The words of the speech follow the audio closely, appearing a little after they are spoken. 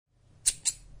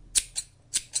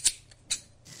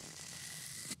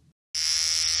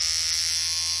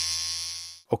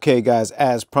Okay guys,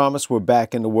 as promised, we're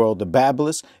back in the world of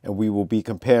BaByliss and we will be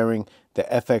comparing the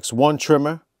FX1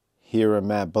 trimmer here in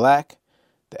matte black,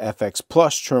 the FX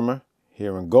Plus trimmer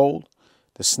here in gold,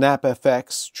 the Snap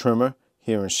FX trimmer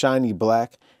here in shiny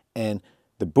black, and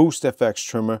the Boost FX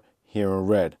trimmer here in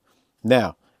red.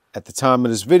 Now, at the time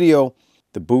of this video,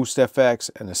 the Boost FX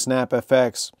and the Snap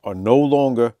FX are no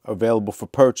longer available for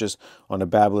purchase on the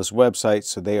BaByliss website,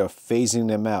 so they are phasing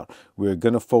them out. We're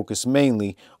going to focus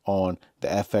mainly on the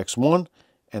FX1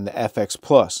 and the FX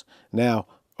Plus. Now,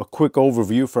 a quick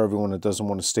overview for everyone that doesn't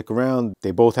want to stick around.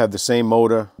 They both have the same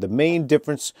motor. The main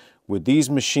difference with these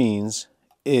machines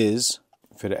is,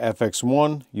 for the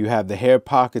FX1, you have the hair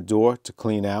pocket door to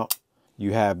clean out.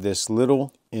 You have this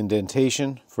little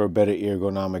indentation for a better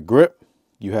ergonomic grip.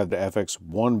 You have the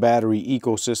FX1 battery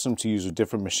ecosystem to use with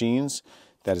different machines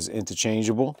that is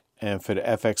interchangeable. And for the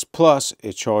FX Plus,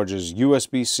 it charges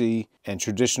USB-C and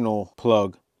traditional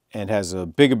plug and has a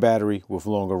bigger battery with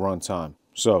longer runtime.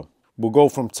 So we'll go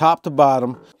from top to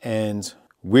bottom, and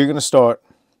we're going to start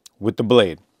with the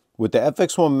blade. With the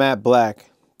FX1 matte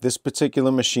black, this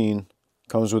particular machine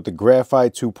comes with the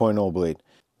Graphite 2.0 blade.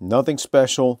 Nothing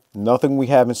special, nothing we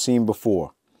haven't seen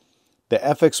before. The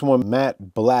FX1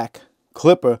 matte black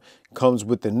clipper comes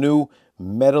with the new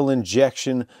metal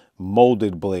injection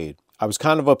molded blade. I was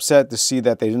kind of upset to see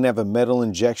that they didn't have a metal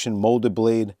injection molded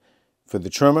blade for the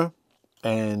trimmer,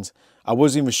 and I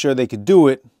wasn't even sure they could do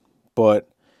it, but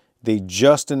they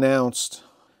just announced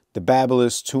the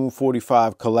BaByliss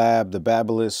 245 collab, the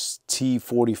BaByliss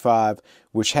T45,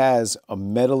 which has a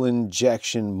metal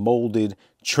injection molded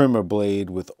trimmer blade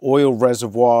with oil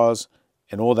reservoirs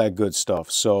and all that good stuff.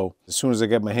 So as soon as I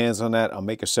get my hands on that, I'll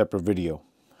make a separate video.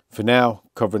 For now,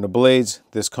 covering the blades,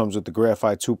 this comes with the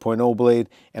Graphite 2.0 blade,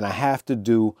 and I have to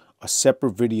do a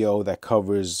separate video that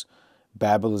covers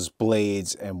BaByliss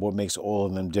blades and what makes all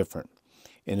of them different.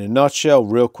 In a nutshell,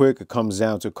 real quick, it comes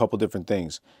down to a couple different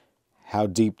things. How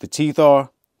deep the teeth are,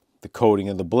 the coating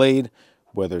of the blade,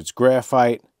 whether it's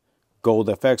graphite, Gold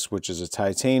FX, which is a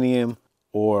titanium,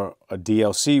 or a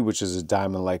DLC, which is a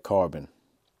diamond-like carbon.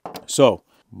 So,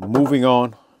 moving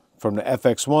on from the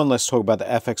FX1, let's talk about the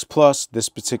FX Plus. This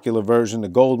particular version, the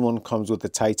gold one, comes with the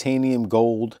titanium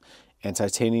gold, and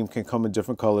titanium can come in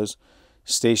different colors,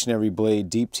 stationary blade,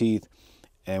 deep teeth,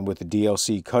 and with the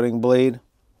DLC cutting blade.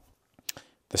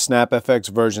 The Snap FX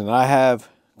version that I have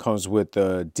comes with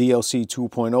the DLC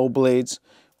 2.0 blades.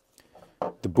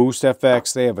 The Boost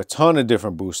FX, they have a ton of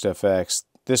different Boost FX.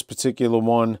 This particular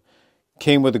one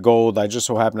came with the gold. I just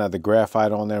so happen to have the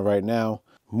graphite on there right now.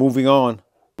 Moving on,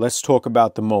 let's talk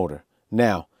about the motor.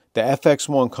 Now, the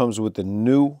FX1 comes with the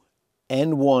new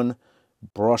N1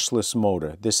 brushless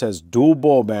motor. This has dual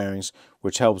ball bearings,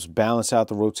 which helps balance out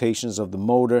the rotations of the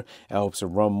motor. It helps it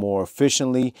run more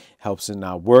efficiently, helps it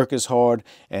not work as hard,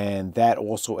 and that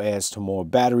also adds to more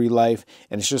battery life,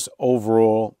 and it's just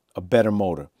overall a better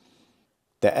motor.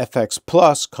 The FX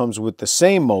Plus comes with the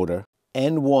same motor,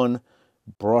 N1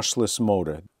 brushless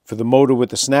motor. For the motor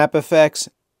with the Snap FX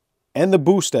and the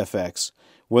Boost FX,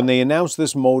 when they announced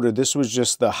this motor, this was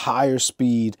just the higher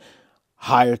speed,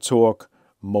 higher torque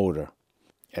motor.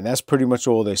 And that's pretty much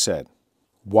all they said.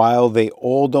 While they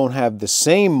all don't have the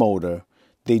same motor,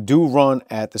 they do run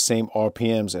at the same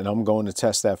RPMs, and I'm going to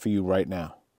test that for you right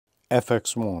now.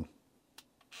 FX1.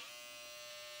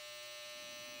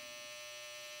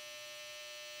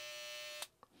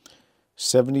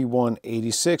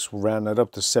 $71.86, we'll round that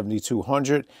up to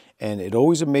 7,200, and it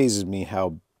always amazes me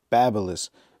how BaByliss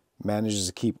manages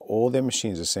to keep all their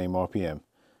machines the same RPM.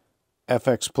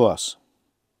 FX Plus.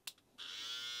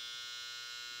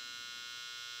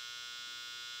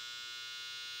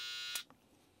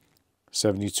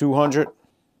 $7,200.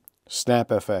 Snap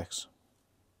FX.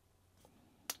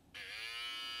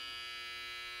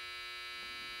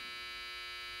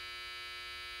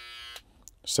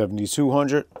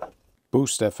 $7,200.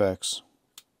 Boost FX.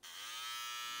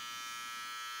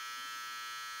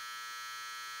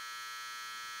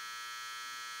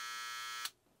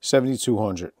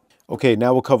 $7,200. Okay,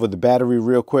 now we'll cover the battery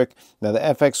real quick. Now the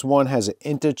FX1 has an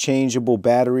interchangeable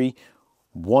battery,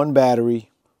 one battery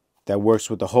that works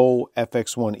with the whole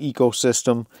FX1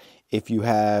 ecosystem. If you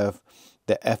have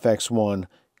the FX1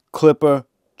 clipper,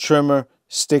 trimmer,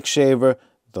 stick shaver,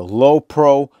 the low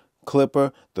pro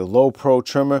clipper, the low pro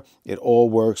trimmer, it all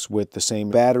works with the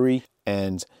same battery.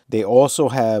 And they also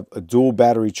have a dual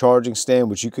battery charging stand,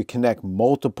 which you could connect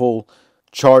multiple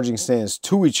charging stands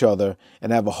to each other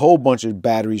and have a whole bunch of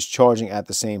batteries charging at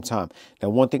the same time. Now,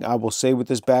 one thing I will say with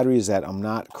this battery is that I'm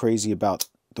not crazy about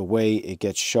the way it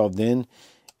gets shoved in.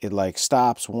 it like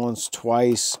stops once,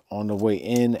 twice on the way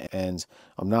in, and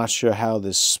I'm not sure how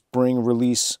this spring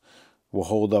release will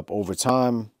hold up over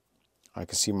time. I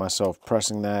can see myself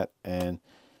pressing that and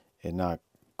it not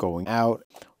going out.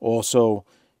 Also,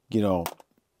 you know,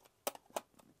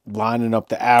 lining up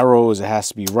the arrows, it has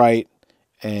to be right.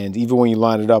 And even when you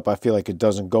line it up, I feel like it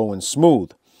doesn't go in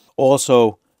smooth.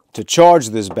 Also, to charge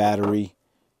this battery,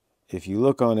 if you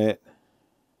look on it,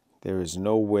 there is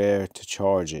nowhere to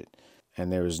charge it.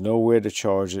 And there is nowhere to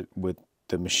charge it with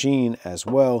the machine as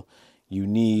well. You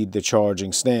need the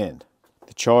charging stand.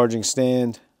 The charging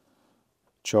stand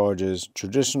charges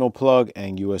traditional plug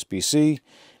and USB-C.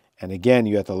 And again,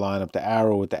 you have to line up the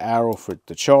arrow with the arrow for it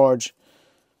to charge.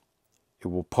 It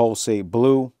will pulsate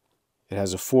blue. It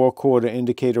has a 4-quarter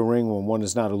indicator ring. When one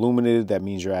is not illuminated, that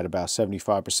means you're at about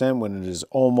 75%. When it is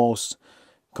almost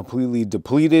completely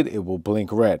depleted, it will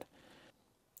blink red.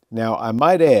 Now, I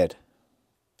might add,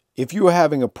 if you are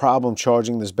having a problem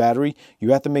charging this battery,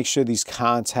 you have to make sure these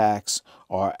contacts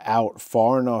are out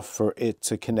far enough for it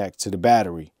to connect to the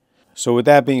battery. So with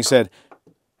that being said,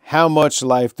 how much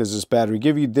life does this battery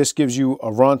give you? This gives you a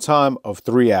runtime of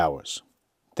 3 hours.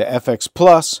 The FX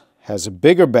Plus has a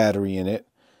bigger battery in it.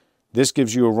 This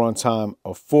gives you a runtime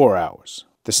of 4 hours.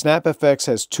 The Snap FX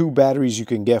has 2 batteries you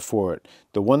can get for it.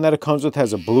 The one that it comes with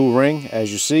has a blue ring,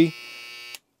 as you see.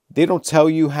 They don't tell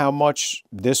you how much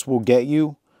this will get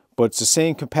you, but it's the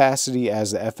same capacity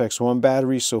as the FX1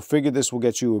 battery, so figure this will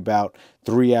get you about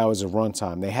 3 hours of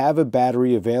runtime. They have a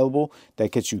battery available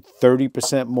that gets you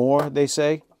 30% more, they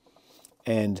say,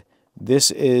 and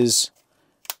this is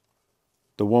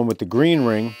the one with the green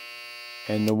ring,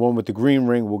 and the one with the green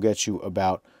ring will get you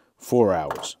about 4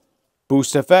 hours.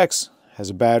 Boost FX has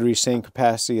a battery same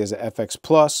capacity as the FX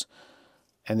Plus,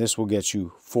 and this will get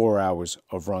you 4 hours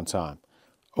of runtime.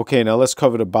 Okay, now let's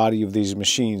cover the body of these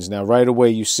machines. Now right away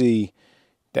you see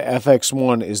the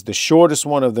FX1 is the shortest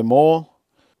one of them all.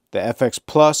 The FX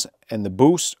Plus and the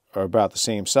Boost are about the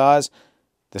same size.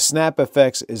 The Snap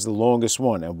FX is the longest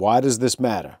one. And why does this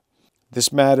matter?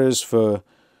 This matters for,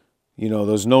 you know,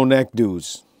 those no-neck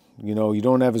dudes. You know, you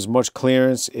don't have as much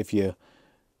clearance if you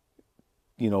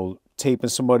know, taping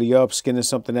somebody up, skinning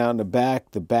something out in the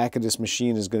back of this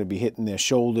machine is going to be hitting their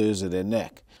shoulders or their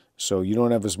neck. So you don't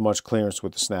have as much clearance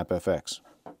with the Snap FX.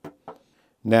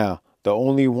 Now, the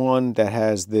only one that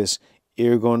has this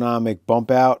ergonomic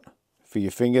bump out for your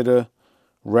finger to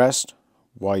rest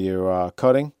while you're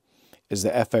cutting is the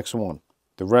FX1.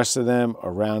 The rest of them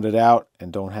are rounded out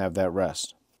and don't have that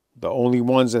rest. The only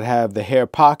ones that have the hair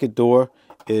pocket door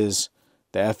is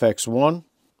the FX1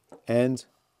 and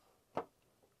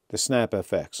the Snap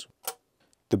FX.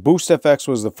 The Boost FX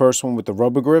was the first one with the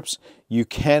rubber grips. You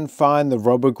can find the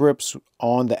rubber grips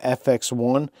on the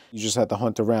FX1. You just have to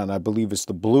hunt around. I believe it's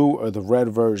the blue or the red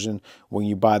version when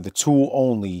you buy the tool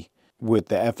only with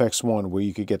the FX1 where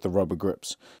you could get the rubber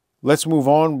grips. Let's move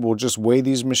on. We'll just weigh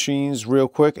these machines real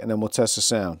quick and then we'll test the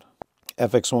sound.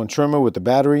 FX1 trimmer with the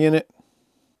battery in it,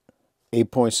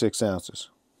 8.6 ounces.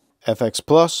 FX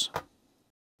Plus,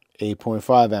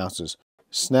 8.5 ounces.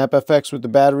 Snap FX with the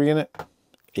battery in it,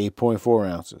 8.4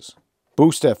 ounces.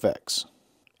 Boost FX,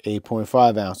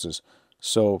 8.5 ounces.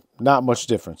 So not much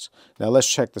difference. Now let's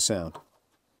check the sound.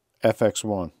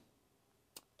 FX1.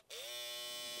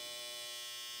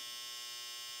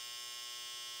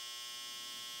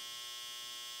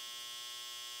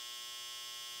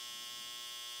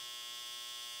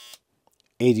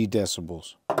 $80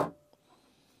 decibels.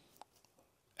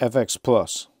 FX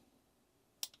Plus.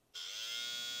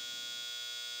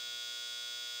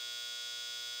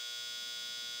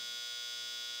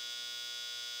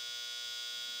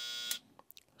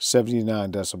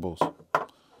 79 decibels.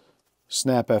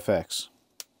 Snap FX.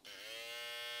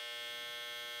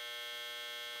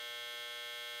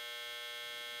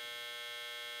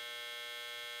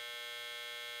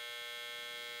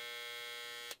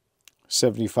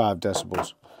 75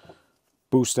 decibels.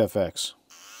 Boost FX.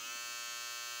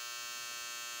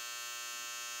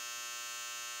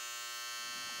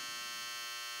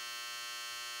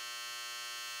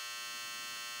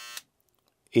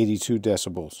 82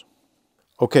 decibels.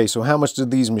 Okay, so how much do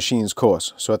these machines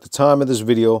cost? So at the time of this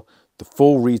video, the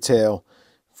full retail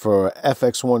for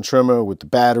FX1 trimmer with the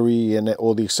battery and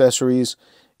all the accessories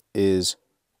is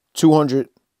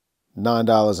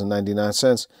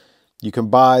 $209.99. You can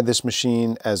buy this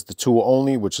machine as the tool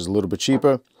only, which is a little bit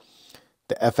cheaper.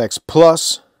 The FX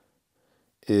Plus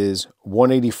is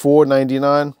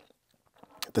 $184.99.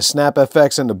 The Snap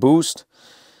FX and the Boost,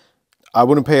 I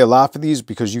wouldn't pay a lot for these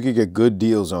because you could get good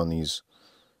deals on these.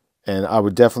 And I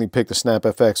would definitely pick the Snap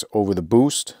FX over the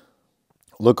Boost.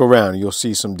 Look around, you'll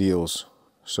see some deals.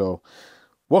 So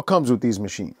what comes with these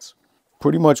machines?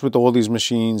 Pretty much with all these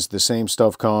machines, the same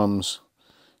stuff comes.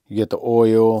 You get the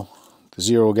oil, the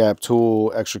zero gap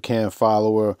tool, extra cam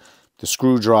follower, the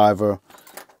screwdriver.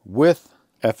 With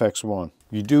FX1,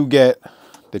 you do get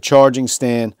the charging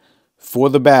stand for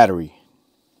the battery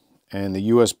and the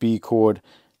USB cord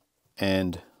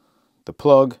and the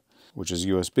plug, which is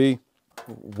USB.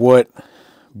 What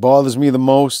bothers me the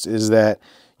most is that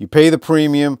you pay the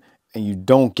premium and you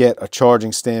don't get a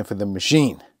charging stand for the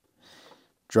machine.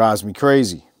 Drives me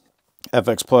crazy.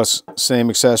 FX Plus, same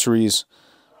accessories.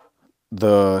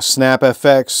 The Snap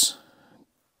FX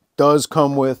does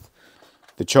come with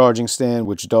the charging stand,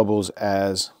 which doubles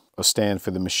as a stand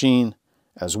for the machine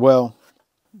as well.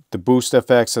 The Boost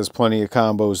FX has plenty of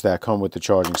combos that come with the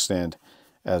charging stand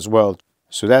as well.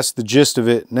 So that's the gist of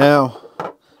it. Now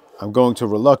I'm going to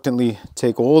reluctantly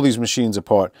take all these machines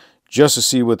apart just to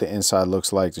see what the inside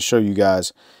looks like, to show you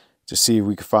guys, to see if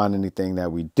we can find anything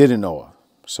that we didn't know of.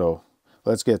 So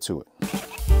let's get to it.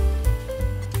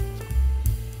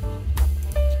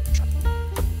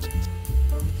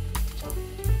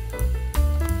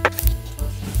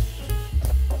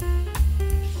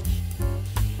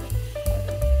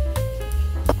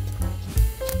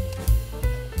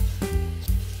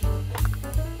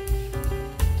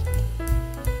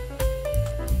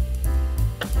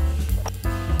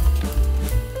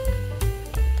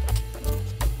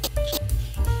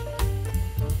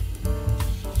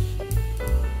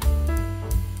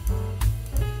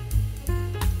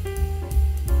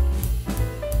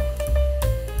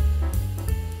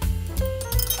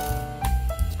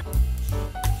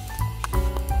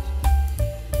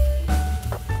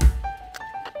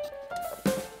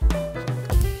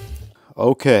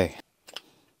 Okay,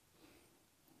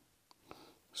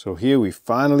 so here we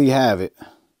finally have it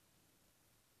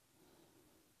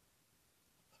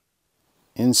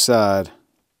inside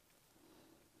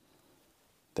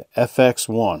the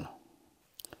FX1.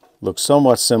 Looks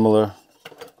somewhat similar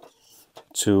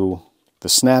to the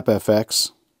Snap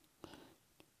FX.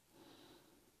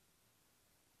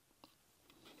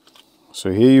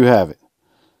 So here you have it,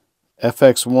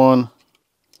 FX1,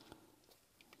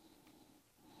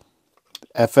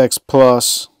 FX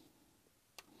Plus,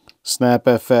 Snap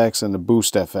FX, and the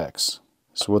Boost FX.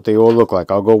 So what they all look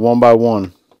like. I'll go one by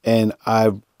one. And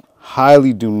I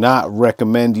highly do not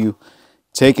recommend you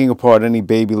taking apart any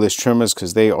BaByliss trimmers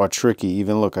because they are tricky.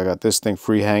 Even look, I got this thing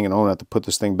free hanging. I don't have to put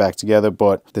this thing back together,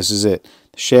 but this is it.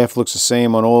 The shaft looks the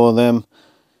same on all of them.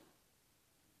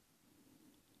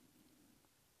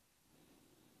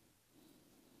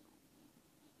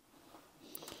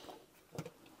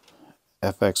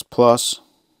 FX Plus.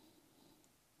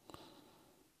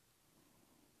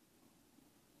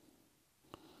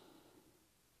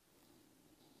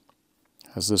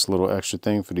 Has this little extra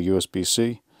thing for the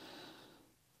USB-C.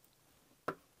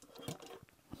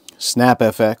 Snap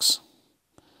FX.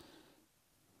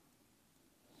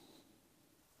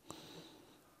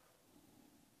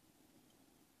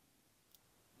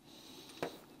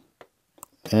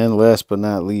 And last but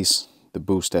not least, the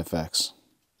Boost FX.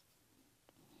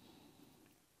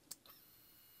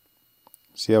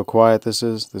 See how quiet this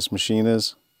is? This machine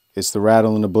is? It's the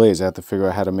rattle in the blades. I have to figure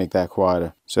out how to make that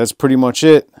quieter. So that's pretty much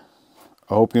it.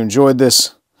 I hope you enjoyed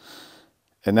this.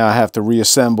 And now I have to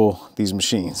reassemble these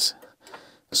machines.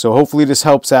 So hopefully this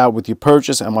helps out with your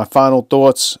purchase. And my final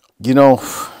thoughts, you know,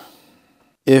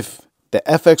 if the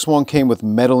FX1 came with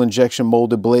metal injection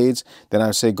molded blades, then I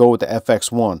would say go with the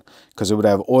FX1 because it would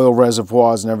have oil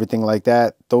reservoirs and everything like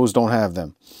that. Those don't have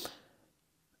them.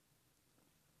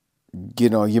 You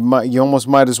know, you almost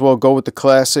might as well go with the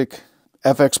classic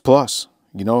FX Plus.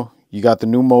 You know, you got the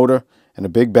new motor and a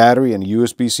big battery and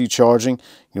USB-C charging.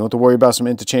 You don't have to worry about some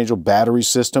interchangeable battery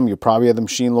system. You'll probably have the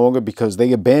machine longer because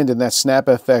they abandoned that Snap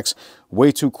FX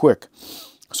way too quick.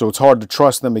 So it's hard to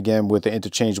trust them again with the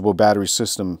interchangeable battery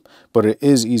system, but it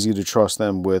is easy to trust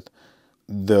them with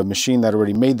the machine that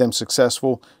already made them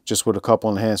successful, just with a couple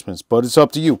enhancements. But it's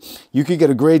up to you. You could get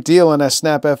a great deal on that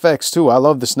Snap FX too. I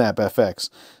love the Snap FX.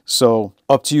 So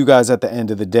up to you guys at the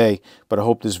end of the day. But I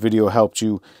hope this video helped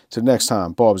you. Till next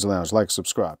time, Bob's Lounge. Like,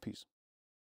 subscribe. Peace.